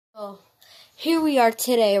Oh, here we are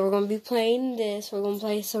today. We're going to be playing this. We're going to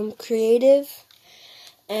play some creative.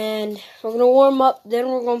 And we're going to warm up. Then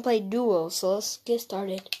we're going to play duo. So let's get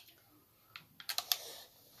started.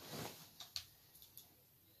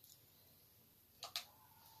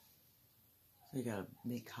 You gotta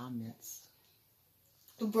make comments.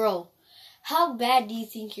 Bro, how bad do you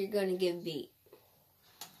think you're going to get beat?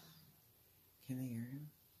 Can they hear him?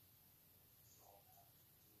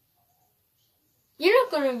 You're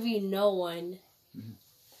not going to be no one. Mm-hmm.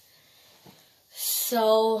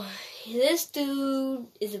 So, this dude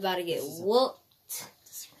is about to get whooped.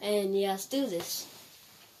 And yeah, let's do this.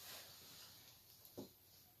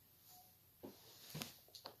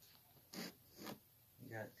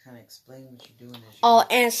 You gotta kind of explain what you're doing. Oh,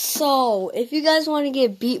 and so, if you guys want to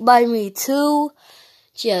get beat by me too,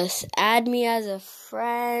 just add me as a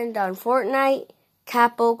friend on Fortnite.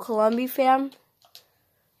 Capo Colombi fam.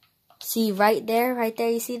 See right there,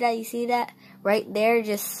 you see that? Right there,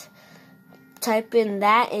 just type in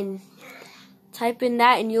that and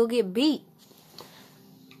you'll get beat.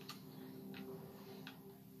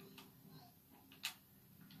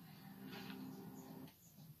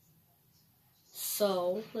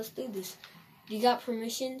 So, let's do this. Do you got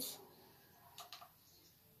permissions?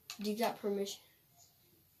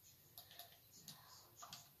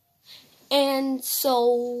 And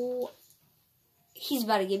so, he's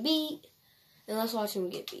about to get beat. And let's watch him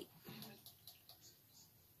get beat.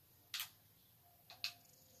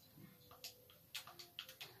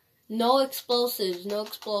 No explosives.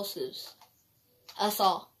 That's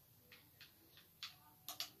all.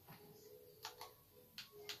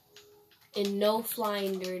 And no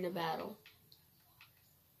flying during the battle.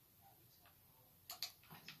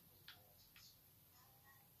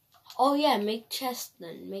 Oh yeah, make chest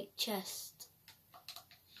then. Make chest.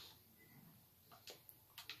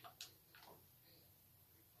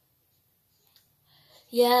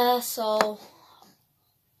 Yeah, so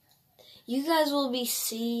you guys will be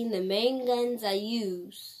seeing the main guns I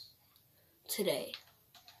use today.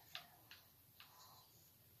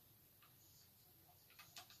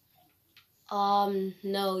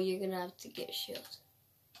 No, you're gonna have to get shields.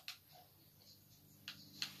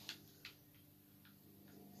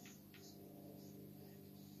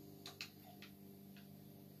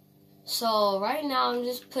 So right now I'm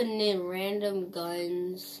just putting in random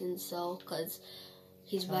guns and so, cause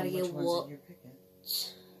he's about to get whooped.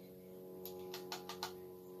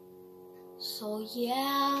 So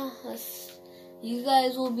yeah, you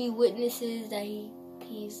guys will be witnesses that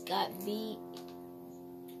he's got beat.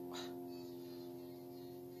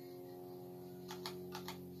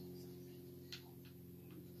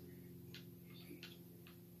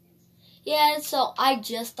 Yeah, so I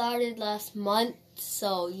just started last month,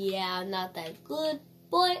 so yeah, I'm not that good,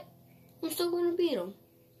 but I'm still gonna beat him.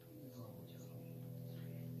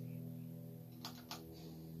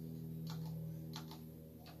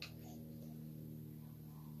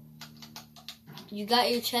 You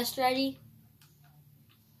got your chest ready?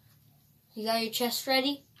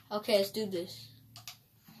 Okay, let's do this.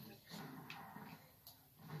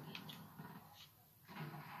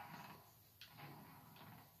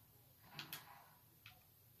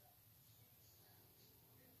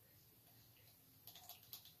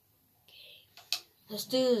 Let's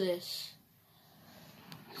do this.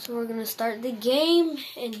 So we're gonna start the game,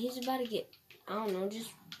 and he's about to get, I don't know,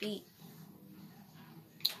 just beat.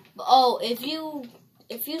 Oh, if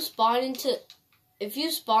you spawn into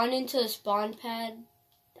a spawn pad,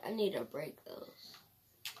 I need to break those.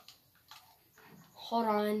 Hold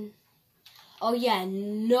on. Oh yeah,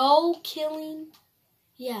 no killing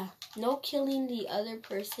the other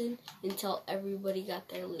person until everybody got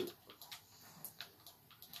their loot.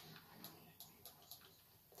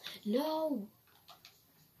 No.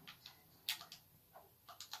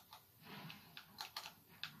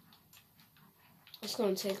 It's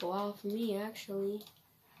gonna take a while for me, actually.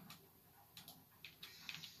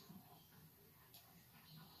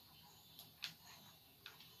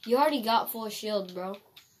 You already got full shield, bro.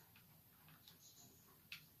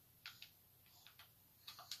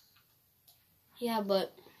 Yeah,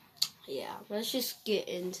 but yeah, let's just get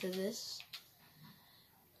into this.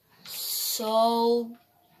 So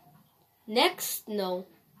no,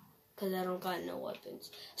 because I don't got no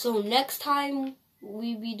weapons. So next time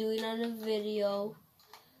we be doing on a video,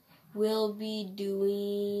 we'll be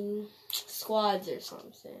doing squads or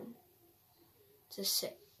something. Just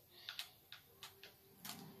say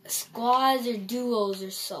squads or duos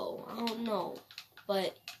or so. I don't know,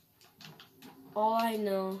 but all I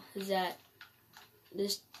know is that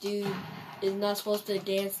this dude is not supposed to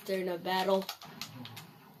dance during a battle.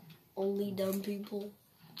 Only dumb people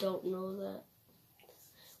don't know that.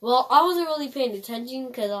 Well, I wasn't really paying attention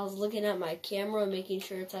because I was looking at my camera and making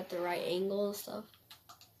sure it's at the right angle and stuff.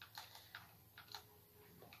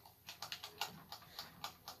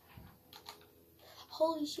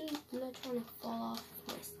 Holy shit, I'm not trying to fall off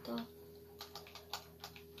my stuff.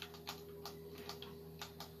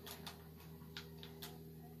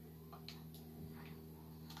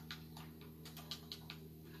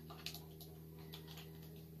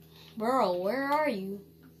 Bro, where are you?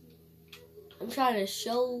 I'm trying to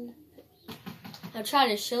show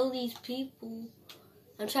these people.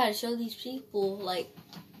 Like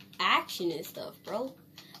action and stuff, bro.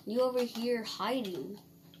 You over here hiding.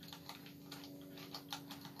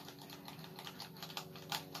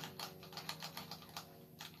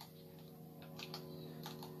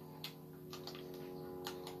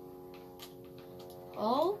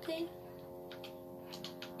 Oh, okay.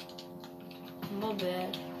 My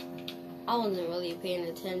bad. I wasn't really paying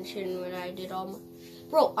attention when I did all my...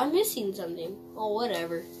 Bro, I'm missing something. Oh,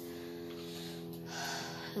 whatever.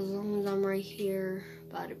 As long as I'm right here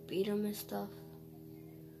about to beat him and stuff,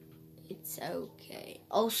 it's okay.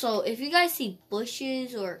 Also, if you guys see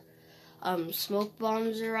bushes or smoke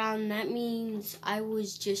bombs around, that means I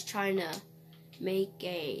was just trying to make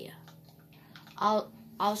a... I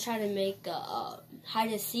was trying to make a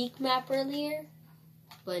hide and seek map earlier,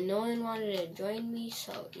 but no one wanted to join me,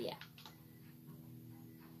 so yeah.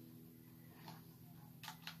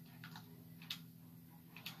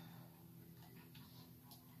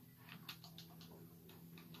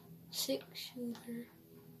 Six shooter.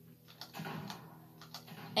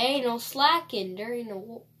 Ain't no slacking during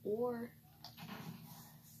the war.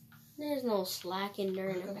 There's no slacking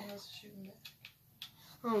during the battle.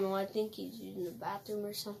 I don't know. I think he's using the bathroom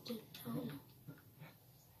or something. I don't know.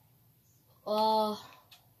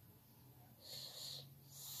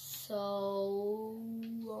 So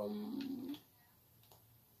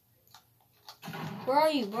where are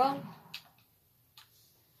you, bro?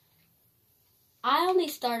 I only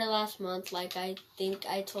started last month, like I think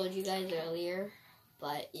I told you guys earlier,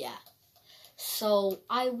 but yeah. So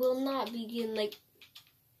I will not begin like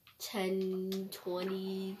 10,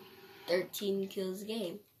 20, 13 kills a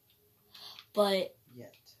game. But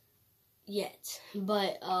yet.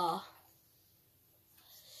 But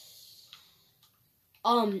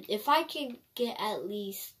if I can get at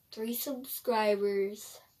least 3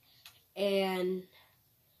 subscribers and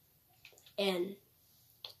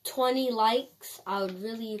 20 likes, I would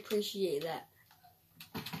really appreciate that.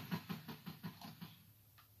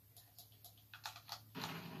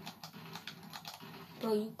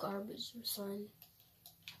 Bro, you garbage, son.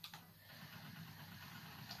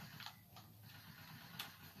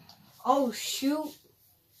 Oh, shoot.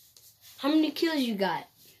 How many kills you got?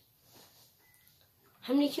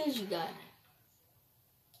 How many kills you got?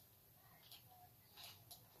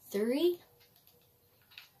 3?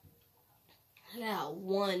 I got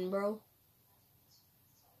 1, bro.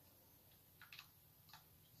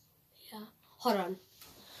 Yeah. Hold on.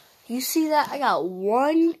 You see that? I got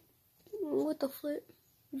 1. What the flip?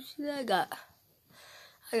 You see that? I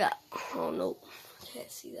got. Oh no. I can't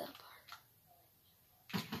see that part.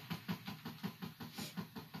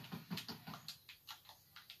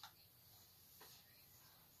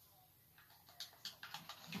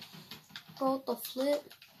 Bro, what the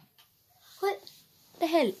flip? What the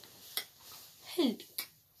hell?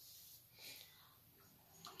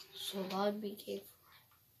 So that would be K4.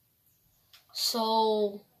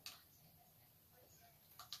 So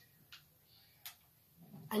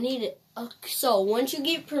I need it. So once you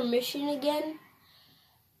get permission again,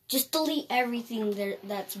 just delete everything there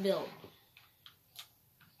that's built.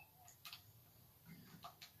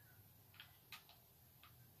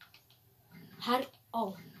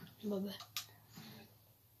 Oh, my bad.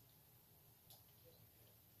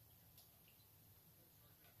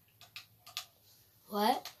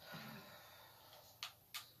 What?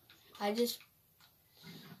 I just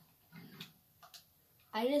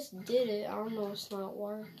did it. I don't know, it's not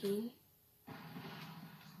working.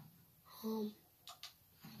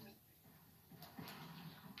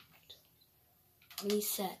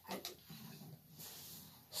 Reset.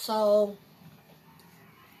 So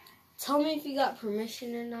tell me if you got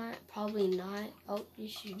permission or not. Probably not. Oh,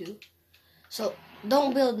 yes you do. So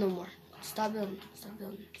don't build no more. Stop building.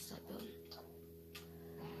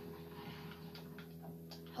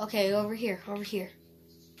 Okay, over here. Come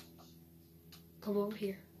over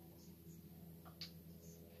here.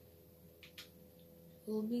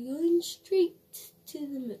 We'll be going straight to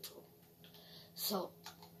the middle. So,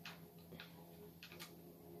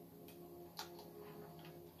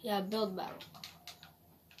 yeah, build battle.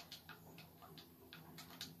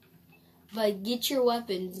 But get your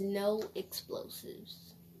weapons, no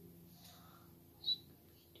explosives.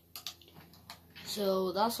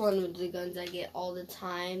 So that's one of the guns I get all the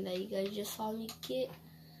time that you guys just saw me get.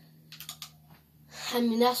 I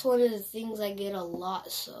mean, that's one of the things I get a lot,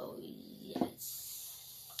 so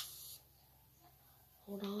yes.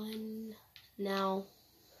 Hold on. Now,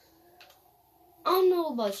 I don't know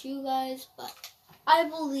about you guys, but I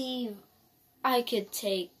believe I could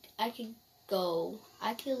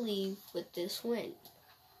leave with this win.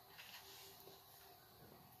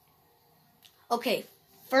 Okay,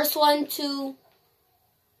 first one to...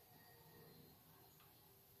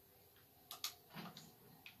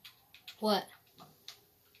 What?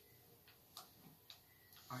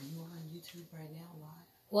 Are you on YouTube right now, live?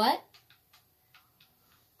 What?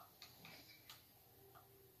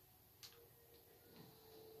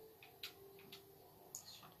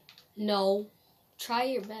 No. Try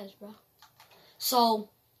your best, bro.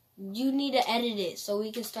 So, you need to edit it so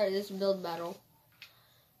we can start this build battle.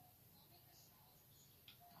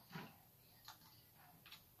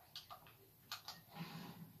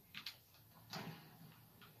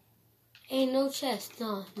 Ain't no chest.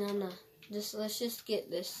 No. Let's just get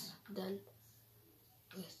this done.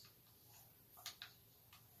 Yes.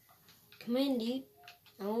 Come in, dude.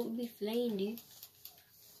 I won't be flaying, dude.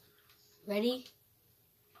 Ready?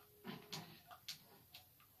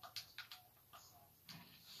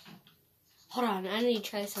 Hold on, I need to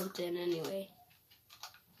try something anyway.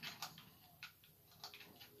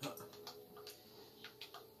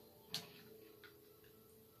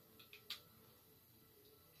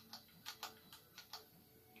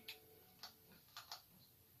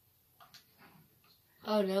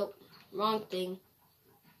 Oh, no. Wrong thing.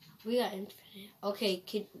 We got infinite. Okay,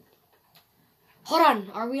 hold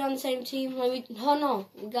on. Are we on the same team? Oh, no.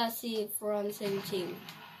 We gotta see if we're on the same team.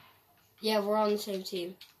 Yeah, we're on the same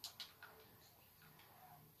team.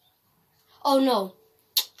 Oh, no.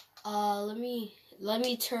 Let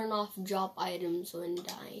me turn off drop items when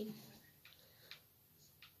dying.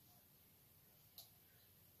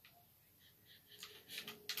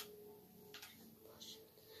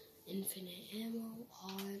 Infinite ammo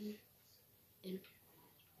on.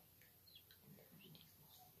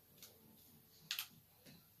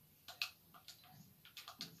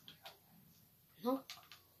 No.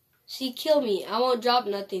 See, kill me. I won't drop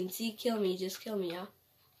nothing. See, kill me. Just kill me, yeah?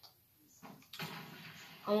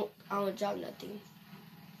 I won't drop nothing.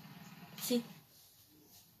 See?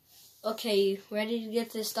 Okay, you ready to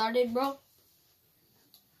get this started, bro?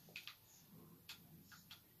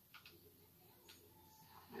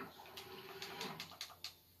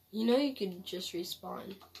 You know you could just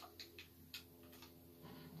respawn.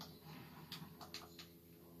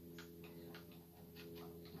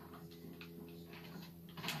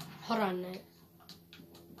 Hold on, Nick.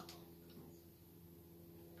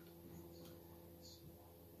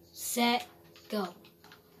 Set, go.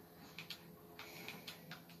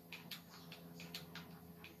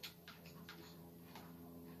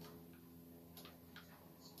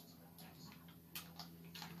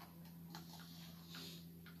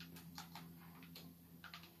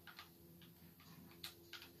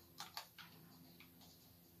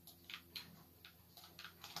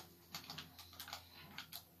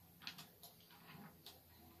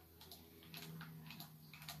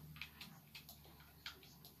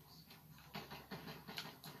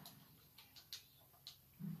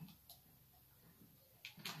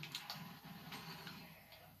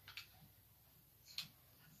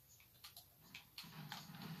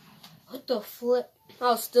 What the flip?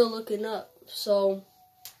 I was still looking up. So,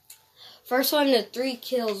 first one to 3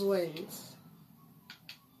 kills wins.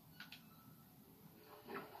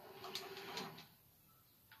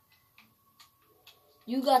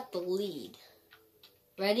 You got the lead.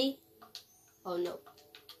 Ready? Oh, no.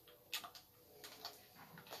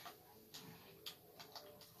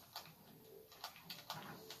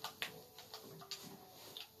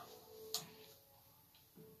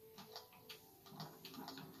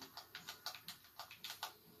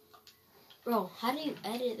 Bro, how do you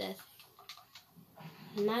edit that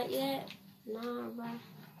thing? Not yet? Nah, bro.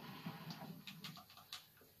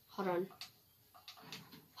 Hold on.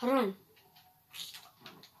 Hold on.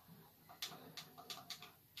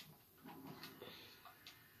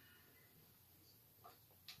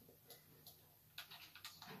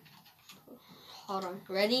 Hold on.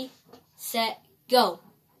 Ready, set, go.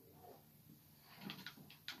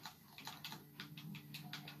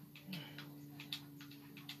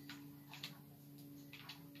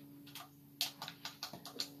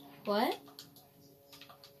 What?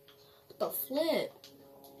 What the flip?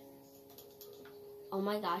 Oh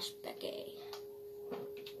my gosh, Becky.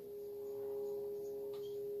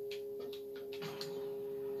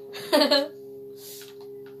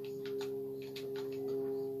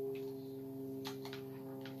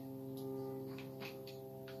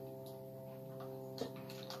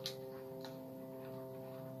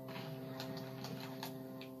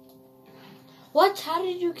 What? How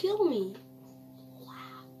did you kill me? Wow.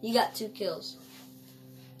 You got 2 kills.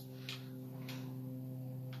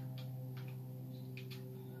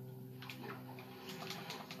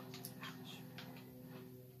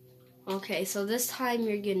 Okay, so this time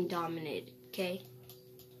you're getting dominated, okay?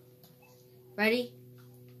 Ready?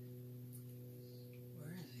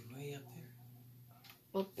 Where is he? Way up there?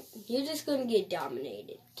 Well, you're just gonna get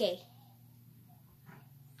dominated, okay?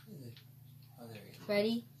 Where is he? Oh, there he is.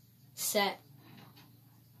 Ready, set,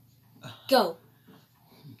 go.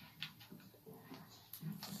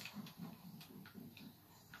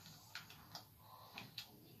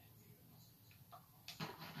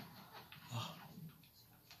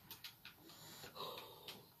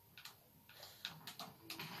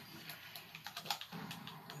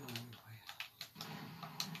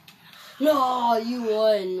 No, you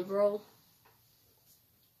won, bro.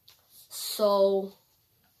 So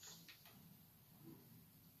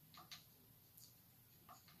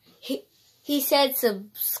he said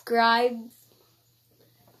subscribe.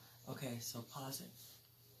 Okay, so pause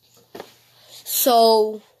it.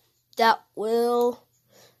 So that'll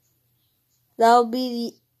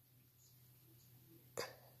be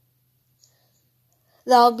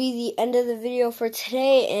the end of the video for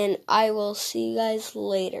today, and I will see you guys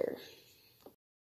later.